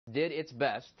did its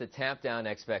best to tamp down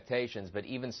expectations, but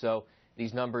even so,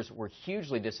 these numbers were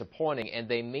hugely disappointing, and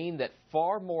they mean that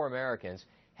far more Americans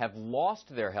have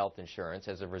lost their health insurance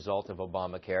as a result of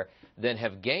Obamacare than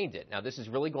have gained it. Now, this is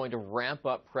really going to ramp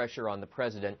up pressure on the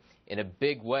president in a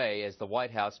big way as the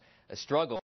White House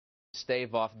struggles to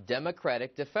stave off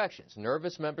Democratic defections.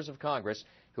 Nervous members of Congress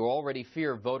who already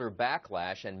fear voter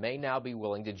backlash and may now be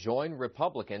willing to join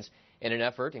Republicans in an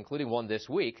effort, including one this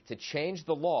week, to change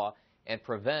the law and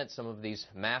prevent some of these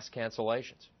mass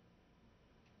cancellations.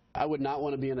 I would not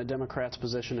want to be in a Democrat's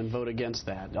position and vote against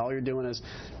that. All you're doing is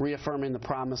reaffirming the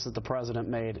promise that the president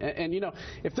made. And you know,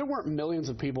 if there weren't millions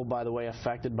of people, by the way,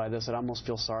 affected by this, I'd almost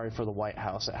feel sorry for the White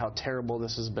House at how terrible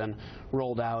this has been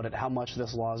rolled out, at how much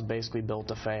this law is basically built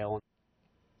to fail.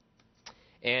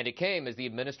 And it came as the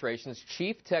administration's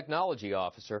chief technology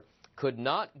officer could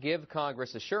not give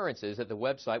Congress assurances that the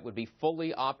website would be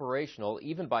fully operational,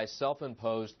 even by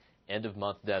self-imposed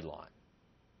end-of-month deadline.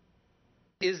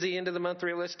 Is the end of the month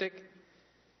realistic?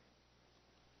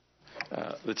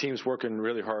 The team's working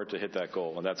really hard to hit that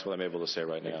goal, and that's what I'm able to say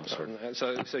right now, sir.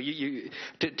 So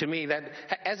to me, that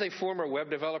as a former web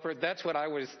developer, that's what I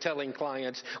was telling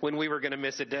clients when we were going to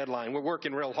miss a deadline. We're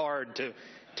working real hard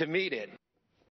to meet it.